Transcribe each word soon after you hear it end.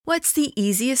What's the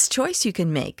easiest choice you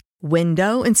can make?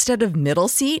 Window instead of middle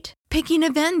seat? Picking a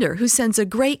vendor who sends a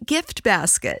great gift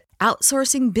basket?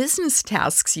 Outsourcing business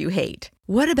tasks you hate?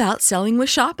 What about selling with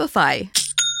Shopify?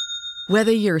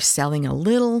 Whether you're selling a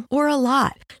little or a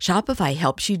lot, Shopify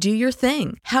helps you do your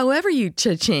thing, however you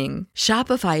cha-ching.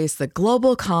 Shopify is the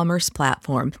global commerce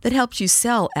platform that helps you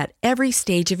sell at every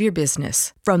stage of your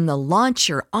business. From the launch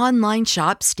your online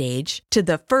shop stage to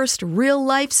the first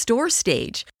real-life store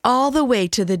stage, all the way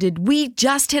to the did we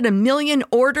just hit a million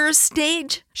orders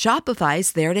stage.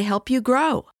 Shopify's there to help you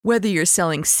grow. Whether you're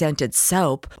selling scented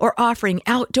soap or offering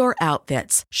outdoor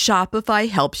outfits, Shopify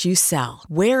helps you sell.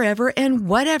 Wherever and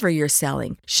whatever you're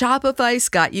selling, Shopify's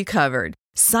got you covered.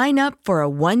 Sign up for a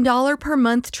 $1 per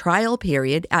month trial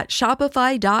period at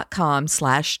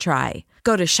shopify.com/try.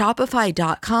 Go to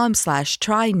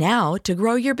shopify.com/try now to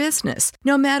grow your business,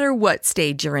 no matter what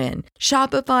stage you're in.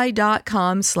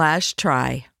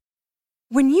 Shopify.com/try.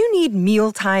 When you need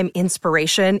mealtime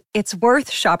inspiration, it's worth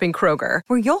shopping Kroger,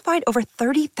 where you'll find over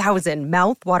 30,000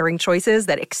 mouth-watering choices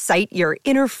that excite your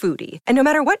inner foodie. And no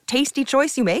matter what tasty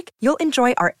choice you make, you'll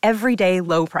enjoy our everyday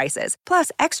low prices,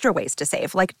 plus extra ways to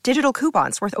save, like digital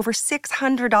coupons worth over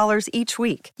 $600 each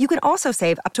week. You can also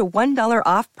save up to $1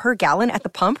 off per gallon at the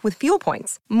pump with fuel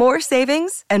points. More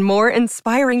savings and more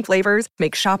inspiring flavors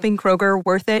make shopping Kroger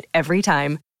worth it every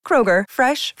time. Kroger,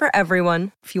 fresh for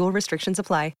everyone. Fuel restrictions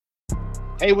apply.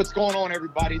 Hey, what's going on,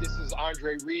 everybody? This is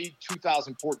Andre Reed,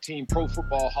 2014 Pro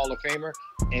Football Hall of Famer,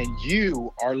 and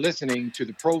you are listening to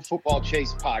the Pro Football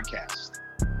Chase podcast.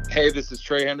 Hey, this is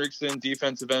Trey Hendrickson,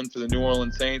 defensive end for the New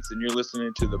Orleans Saints, and you're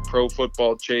listening to the Pro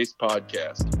Football Chase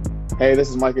podcast. Hey,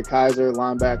 this is Micah Kaiser,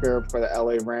 linebacker for the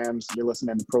LA Rams. You're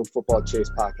listening to the Pro Football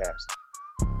Chase podcast.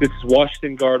 This is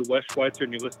Washington guard Wes Schweitzer,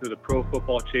 and you're listening to the Pro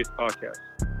Football Chase podcast.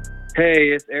 Hey,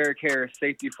 it's Eric Harris,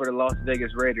 safety for the Las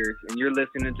Vegas Raiders, and you're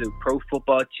listening to Pro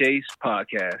Football Chase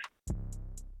podcast.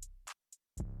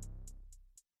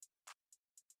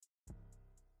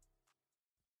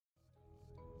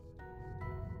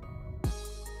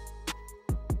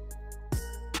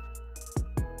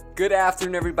 Good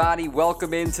afternoon, everybody.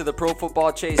 Welcome into the Pro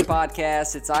Football Chase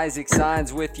podcast. It's Isaac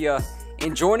Signs with you.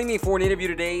 And joining me for an interview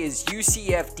today is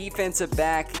UCF defensive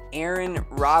back Aaron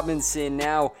Robinson.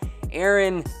 Now,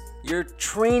 Aaron, you're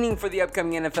training for the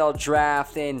upcoming NFL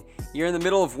draft, and you're in the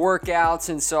middle of workouts,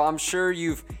 and so I'm sure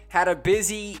you've had a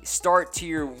busy start to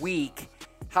your week.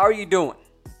 How are you doing?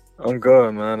 I'm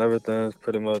good, man. Everything's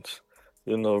pretty much,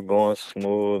 going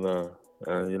smooth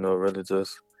and really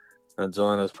just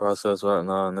enjoying this process right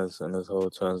now in this whole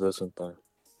transition thing.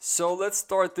 So let's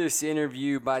start this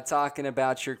interview by talking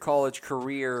about your college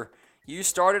career. You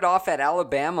started off at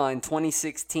Alabama in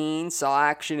 2016, saw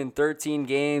action in 13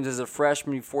 games as a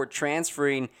freshman before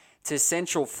transferring to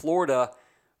Central Florida.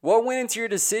 What went into your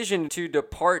decision to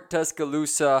depart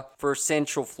Tuscaloosa for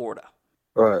Central Florida?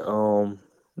 Right.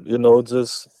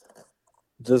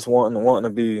 Just wanting to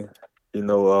be,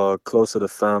 closer to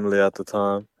family at the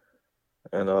time.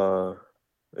 And,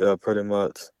 pretty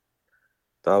much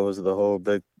that was the whole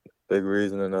big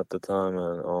reasoning at the time,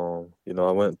 and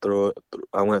I went through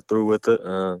with it,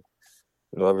 and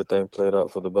everything played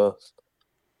out for the best.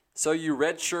 So you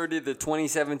redshirted the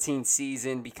 2017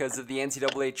 season because of the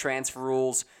NCAA transfer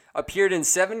rules, appeared in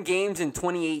 7 games in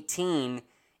 2018.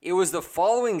 It was the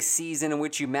following season in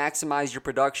which you maximized your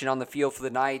production on the field for the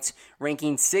Knights,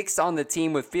 ranking 6th on the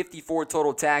team with 54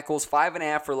 total tackles,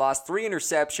 5.5 for loss, 3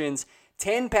 interceptions,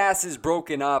 10 passes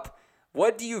broken up.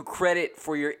 What do you credit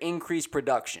for your increased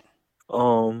production?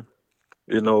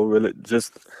 Really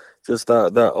just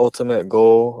that ultimate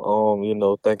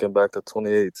goal. Thinking back to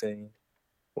 2018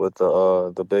 with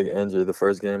the big injury, the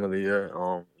first game of the year.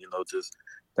 Just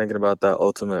thinking about that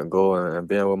ultimate goal and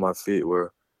being where my feet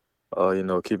were.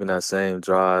 Keeping that same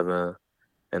drive and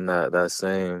that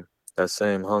same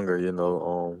hunger.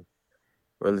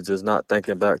 Really just not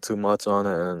thinking back too much on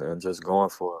it and just going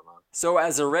for it, man. So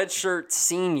as a redshirt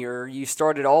senior, you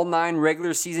started all 9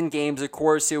 regular season games. Of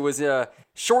course, it was a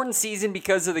shortened season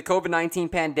because of the COVID-19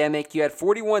 pandemic. You had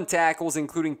 41 tackles,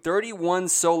 including 31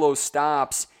 solo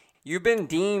stops. You've been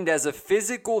deemed as a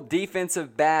physical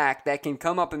defensive back that can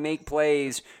come up and make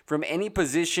plays from any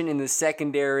position in the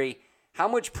secondary. How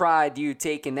much pride do you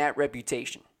take in that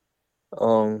reputation?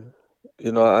 I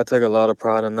take a lot of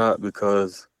pride in that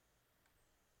because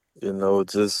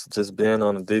just being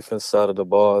on the defense side of the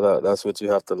ball, that's what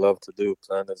you have to love to do,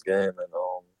 playing this game. And,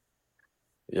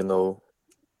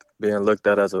 being looked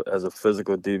at as a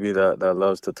physical DB that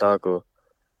loves to tackle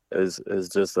is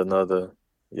just another,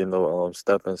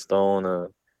 stepping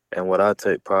stone and what I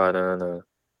take pride in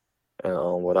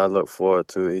and what I look forward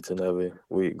to each and every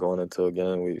week going into a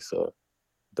game week. So,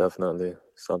 definitely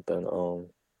something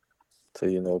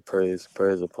to praise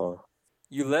upon.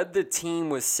 You led the team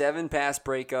with 7 pass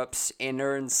breakups and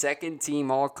earned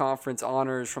second-team All-Conference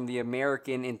honors from the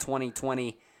American in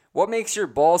 2020. What makes your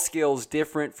ball skills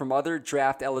different from other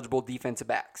draft-eligible defensive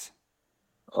backs?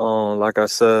 Like I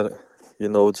said,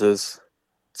 just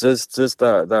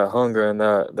that hunger and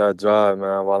that drive,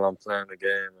 man, while I'm playing the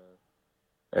game,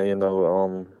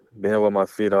 and being with my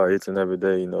feet out each and every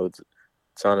day,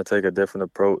 trying to take a different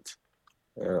approach,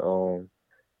 and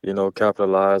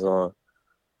capitalize on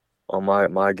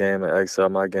my game and excel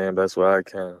my game best way I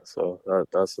can. So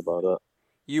that's about it.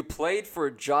 You played for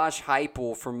Josh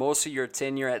Heupel for most of your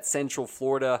tenure at Central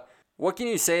Florida. What can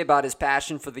you say about his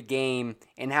passion for the game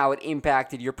and how it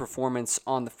impacted your performance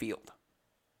on the field?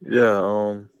 Yeah,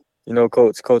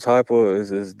 Coach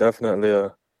Heupel is definitely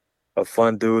a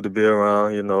fun dude to be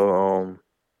around.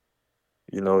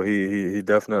 He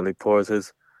definitely pours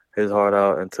his heart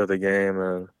out into the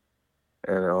game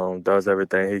and does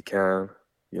everything he can,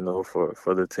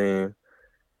 for the team.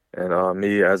 And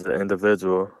me as an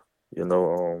individual,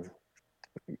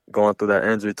 going through that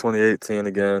injury 2018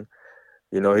 again,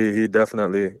 he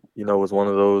definitely, was one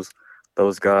of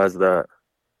those guys that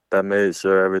made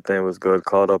sure everything was good,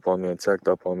 called up on me and checked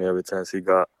up on me every chance he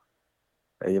got.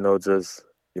 And,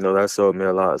 that showed me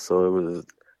a lot. So it was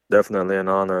definitely an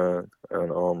honor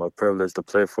and a privilege to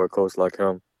play for a coach like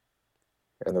him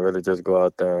and to really just go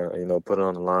out there and, put it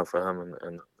on the line for him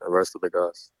and the rest of the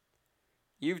guys.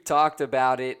 You've talked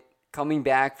about it, coming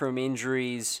back from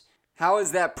injuries. How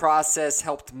has that process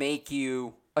helped make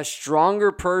you a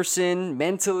stronger person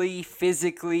mentally,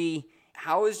 physically?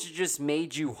 How has it just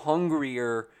made you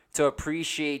hungrier to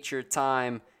appreciate your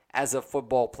time as a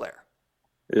football player?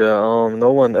 Yeah,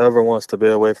 no one ever wants to be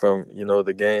away from,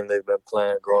 the game they've been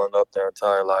playing growing up their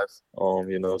entire life.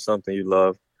 Something you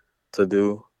love to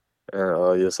do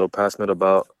and you're so passionate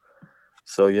about.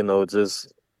 So,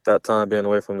 just that time being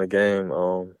away from the game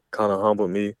kind of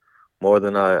humbled me more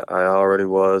than I already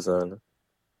was and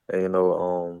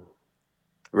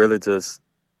really just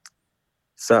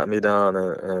sat me down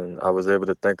and I was able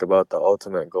to think about the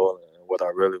ultimate goal and what I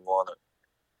really wanted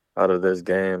out of this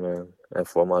game and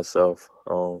for myself.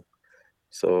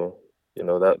 So,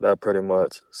 that pretty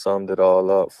much summed it all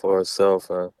up for itself.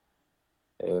 And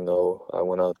I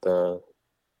went out there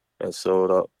and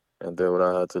showed up and did what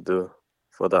I had to do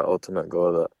for that ultimate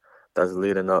goal that's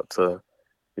leading up to,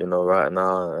 right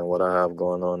now and what I have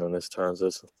going on in this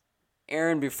transition.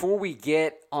 Aaron, before we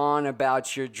get on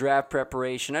about your draft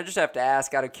preparation, I just have to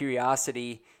ask out of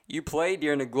curiosity, you played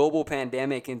during a global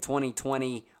pandemic in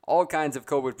 2020, all kinds of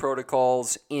COVID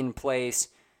protocols in place.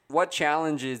 What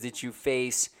challenges did you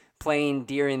face playing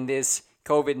during this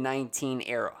COVID-19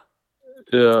 era?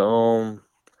 Yeah,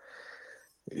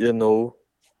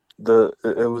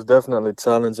 it was definitely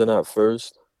challenging at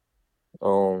first,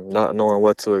 not knowing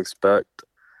what to expect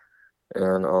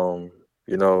and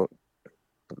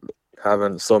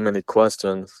having so many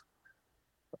questions.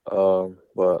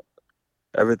 But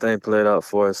everything played out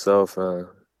for itself and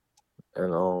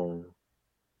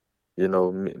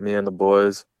me and the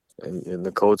boys and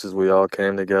the coaches, we all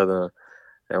came together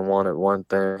and wanted one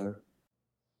thing.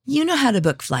 You know how to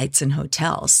book flights and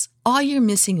hotels. All you're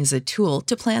missing is a tool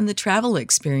to plan the travel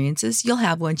experiences you'll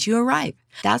have once you arrive.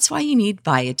 That's why you need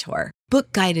Viator.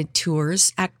 Book guided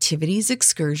tours, activities,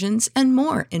 excursions, and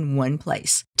more in one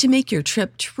place to make your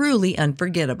trip truly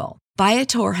unforgettable.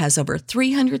 Viator has over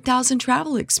 300,000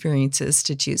 travel experiences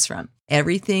to choose from.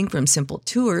 Everything from simple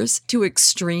tours to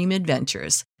extreme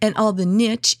adventures and all the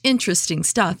niche, interesting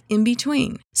stuff in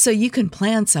between. So you can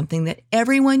plan something that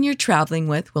everyone you're traveling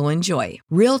with will enjoy.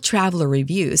 Real traveler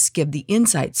reviews give the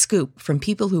inside scoop from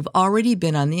people who've already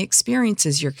been on the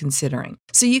experiences you're considering.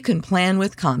 So you can plan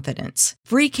with confidence.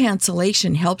 Free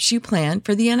cancellation helps you plan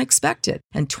for the unexpected.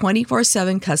 And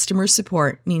 24/7 customer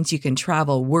support means you can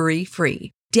travel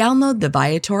worry-free. Download the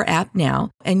Viator app now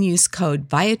and use code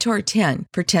Viator10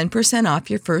 for 10% off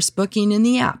your first booking in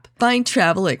the app. Find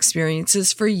travel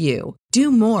experiences for you.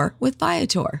 Do more with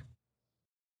Viator.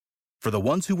 For the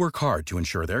ones who work hard to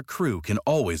ensure their crew can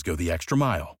always go the extra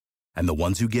mile, and the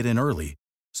ones who get in early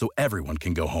so everyone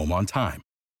can go home on time,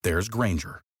 there's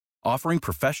Grainger, offering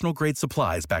professional-grade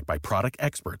supplies backed by product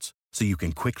experts so you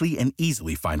can quickly and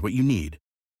easily find what you need.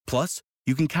 Plus,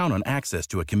 you can count on access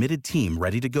to a committed team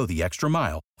ready to go the extra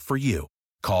mile for you.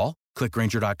 Call, click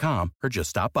Grainger.com, or just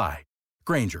stop by.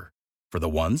 Grainger, for the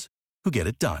ones who get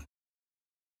it done.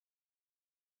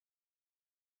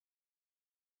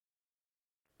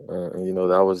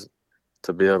 That was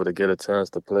to be able to get a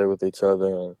chance to play with each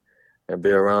other and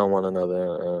be around one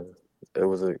another. And it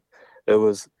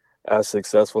was as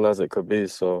successful as it could be.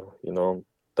 So, I'm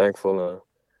thankful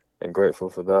and grateful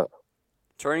for that.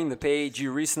 Turning the page,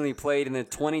 you recently played in the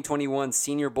 2021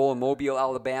 Senior Bowl in Mobile,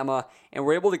 Alabama, and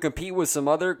were able to compete with some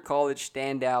other college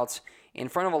standouts in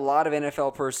front of a lot of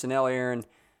NFL personnel, Aaron.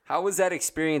 How was that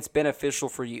experience beneficial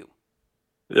for you?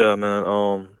 Yeah,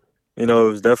 man. It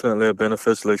was definitely a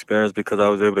beneficial experience because I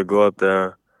was able to go up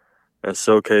there and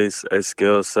showcase a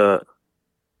skill set,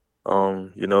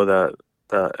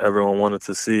 that everyone wanted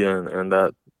to see, and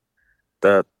that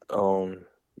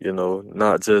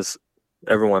not just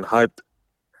everyone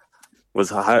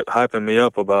hyping me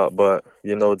up about, but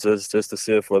just to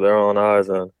see it for their own eyes,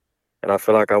 and I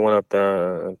feel like I went up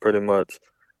there and pretty much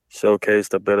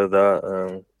showcased a bit of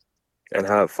that, and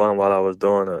had fun while I was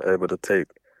doing it, able to take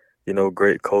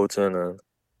great coaching and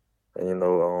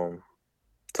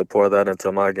to pour that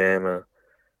into my game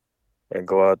and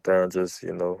go out there and just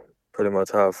pretty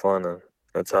much have fun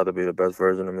and try to be the best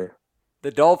version of me.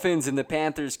 The Dolphins and the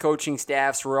Panthers coaching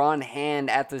staffs were on hand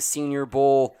at the Senior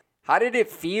Bowl. How did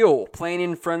it feel playing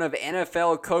in front of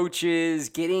NFL coaches,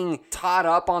 getting taught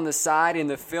up on the side in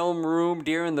the film room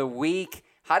during the week?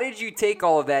 How did you take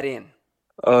all of that in?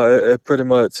 It pretty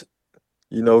much,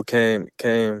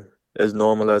 came as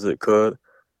normal as it could.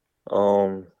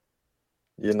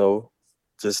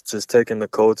 Just taking the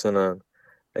coaching and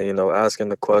asking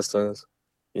the questions,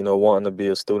 wanting to be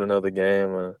a student of the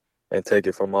game and take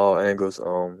it from all angles.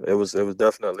 It was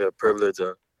definitely a privilege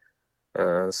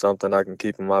and something I can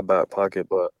keep in my back pocket,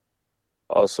 but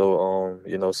also,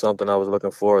 something I was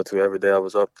looking forward to every day I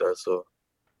was up there. So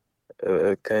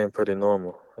it came pretty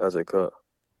normal as it could.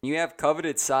 You have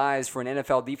coveted size for an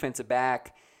NFL defensive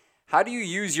back. How do you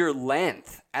use your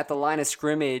length at the line of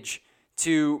scrimmage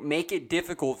to make it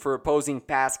difficult for opposing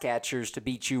pass catchers to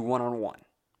beat you one-on-one?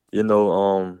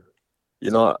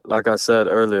 Like I said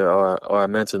earlier, or I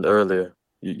mentioned earlier,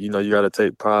 you got to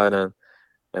take pride in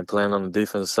playing on the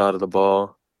defensive side of the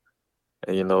ball,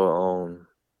 and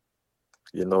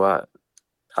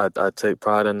I take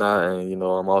pride in that, and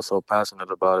I'm also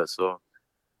passionate about it. So,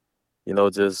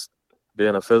 just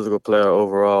being a physical player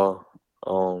overall,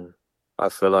 I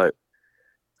feel like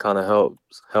kind of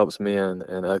helps me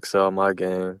and excel my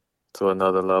game to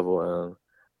another level,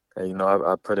 and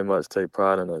I pretty much take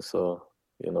pride in it. So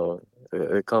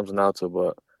it comes natural,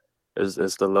 but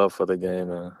it's the love for the game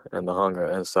and the hunger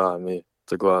inside me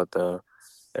to go out there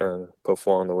and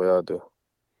perform the way I do.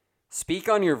 Speak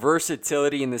on your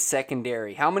versatility in the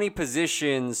secondary. How many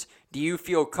positions do you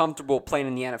feel comfortable playing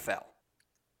in the NFL?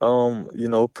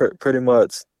 Pretty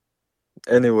much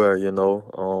anywhere,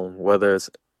 whether it's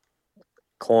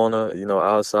corner,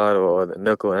 outside or the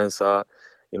nickel inside,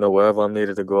 wherever I'm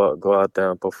needed to go out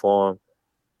there and perform,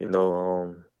 I'm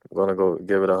gonna go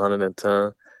give it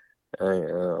 110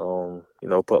 and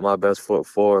put my best foot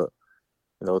forward,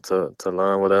 to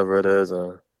learn whatever it is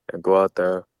and go out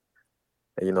there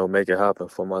and make it happen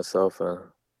for myself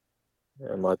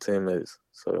and my teammates.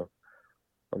 So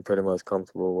I'm pretty much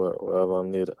comfortable wherever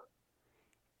I'm needed.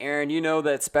 Aaron, you know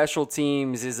that special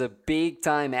teams is a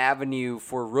big-time avenue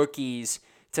for rookies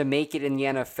to make it in the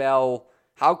NFL.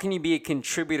 How can you be a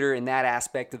contributor in that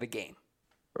aspect of the game?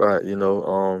 Right,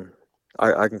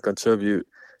 I can contribute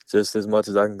just as much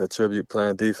as I can contribute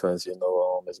playing defense.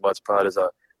 As much pride as I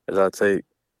take,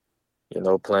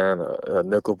 playing a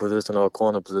nickel position or a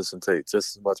corner position, take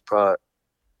just as much pride,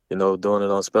 doing it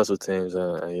on special teams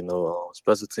and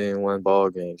special team win ball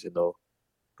games.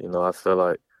 I feel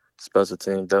like special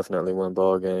teams definitely win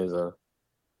ball games and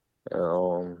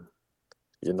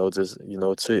just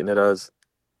treating it as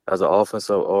an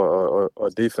offensive or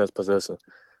defense position.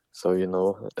 So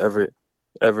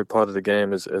every part of the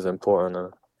game is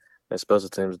important, and special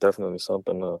teams is definitely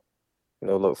something to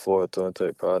look forward to and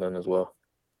take pride in as well.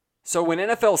 So when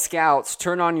NFL scouts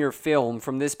turn on your film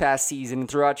from this past season and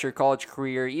throughout your college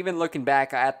career, even looking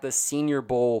back at the Senior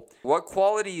Bowl, what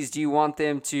qualities do you want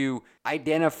them to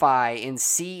identify and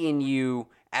see in you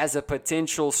as a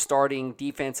potential starting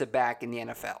defensive back in the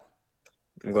NFL?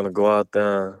 I'm going to go out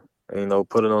there and,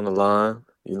 put it on the line,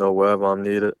 wherever I'm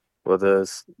needed, whether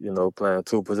it's, playing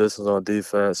two positions on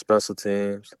defense, special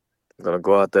teams. I'm going to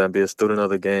go out there and be a student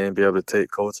of the game, be able to take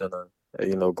coaching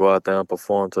and, go out there and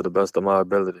perform to the best of my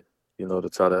ability, to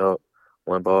try to help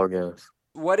win ball games.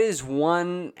 What is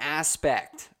one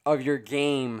aspect of your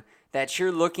game that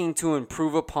you're looking to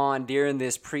improve upon during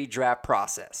this pre-draft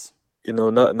process?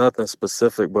 Nothing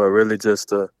specific, but really just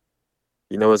to,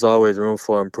 it's always room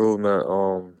for improvement.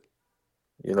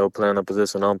 Playing the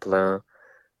position I'm playing,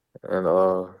 and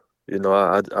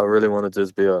I really want to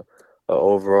just be a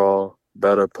overall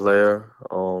better player.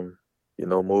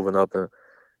 Moving up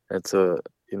into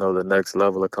the next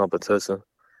level of competition.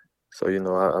 So,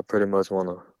 I pretty much want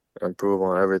to improve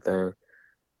on everything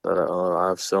that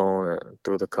I've shown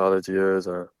through the college years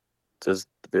and just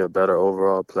to be a better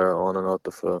overall player on and off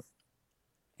the field.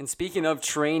 And speaking of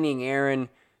training, Aaron,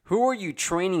 who are you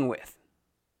training with?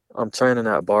 I'm training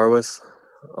at Barwis,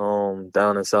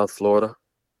 down in South Florida.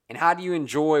 And how do you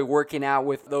enjoy working out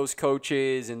with those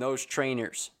coaches and those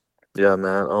trainers? Yeah,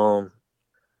 man.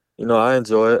 I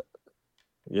enjoy it.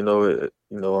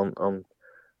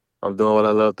 I'm doing what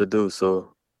I love to do.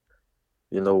 So,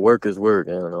 work is work,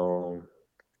 and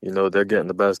they're getting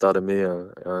the best out of me,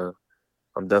 and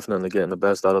I'm definitely getting the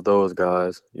best out of those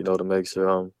guys. To make sure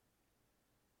I'm,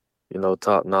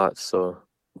 top notch. So,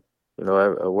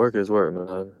 work is work,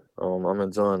 man. I'm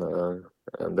enjoying it,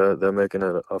 and they're making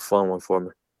it a fun one for me.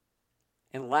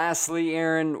 And lastly,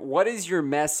 Aaron, what is your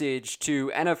message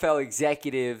to NFL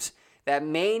executives that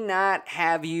may not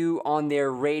have you on their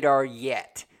radar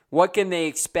yet? What can they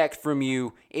expect from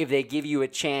you if they give you a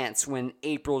chance when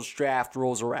April's draft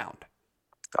rolls around?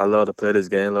 I love to play this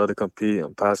game, love to compete.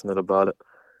 I'm passionate about it.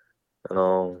 And,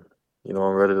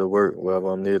 I'm ready to work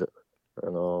wherever I'm needed.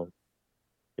 And,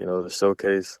 to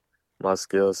showcase my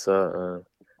skill set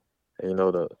and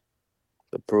to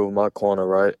prove my corner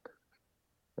right.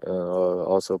 And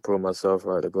also prove myself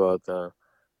right to go out there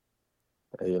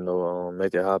and,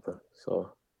 make it happen.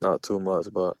 So not too much,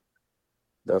 but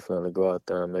definitely go out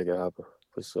there and make it happen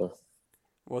for sure.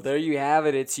 Well, there you have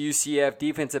it. It's UCF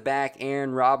defensive back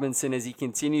Aaron Robinson as he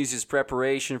continues his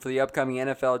preparation for the upcoming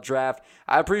NFL draft.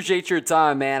 I appreciate your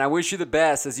time, man. I wish you the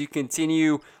best as you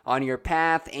continue on your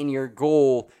path and your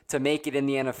goal to make it in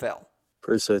the NFL.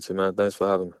 Appreciate you, man. Thanks for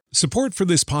having me. Support for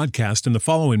this podcast and the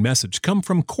following message come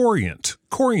from Corient.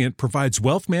 Corient provides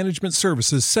wealth management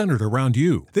services centered around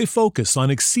you. They focus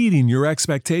on exceeding your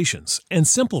expectations and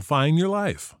simplifying your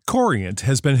life. Corient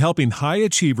has been helping high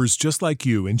achievers just like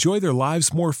you enjoy their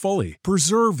lives more fully,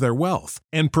 preserve their wealth,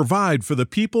 and provide for the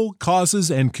people, causes,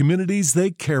 and communities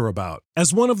they care about.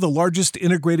 As one of the largest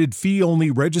integrated fee-only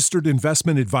registered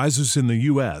investment advisors in the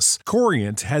U.S.,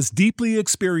 Corient has deeply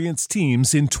experienced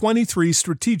teams in 23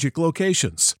 strategic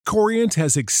locations. Corient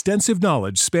has extensive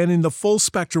knowledge spanning the full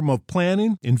spectrum of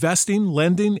planning, investing,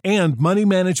 lending, and money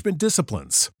management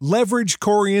disciplines. Leverage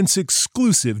Corient's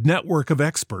exclusive network of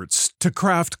experts to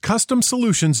craft custom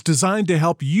solutions designed to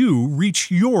help you reach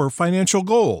your financial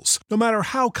goals, no matter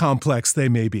how complex they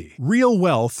may be. Real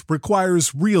wealth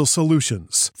requires real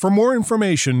solutions. For more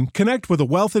information, connect with a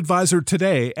wealth advisor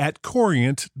today at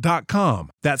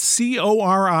Corient.com. That's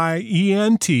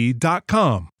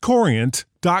Corient.com.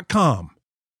 Corient.com.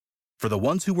 For the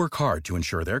ones who work hard to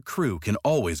ensure their crew can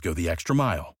always go the extra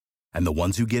mile, and the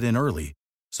ones who get in early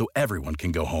so everyone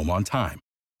can go home on time,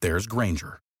 there's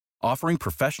Grainger, offering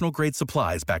professional-grade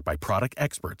supplies backed by product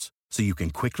experts so you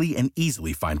can quickly and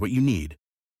easily find what you need.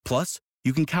 Plus,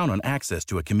 you can count on access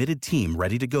to a committed team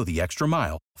ready to go the extra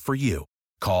mile for you.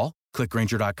 Call, click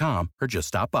Grainger.com, or just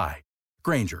stop by.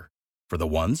 Grainger, for the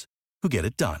ones who get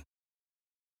it done.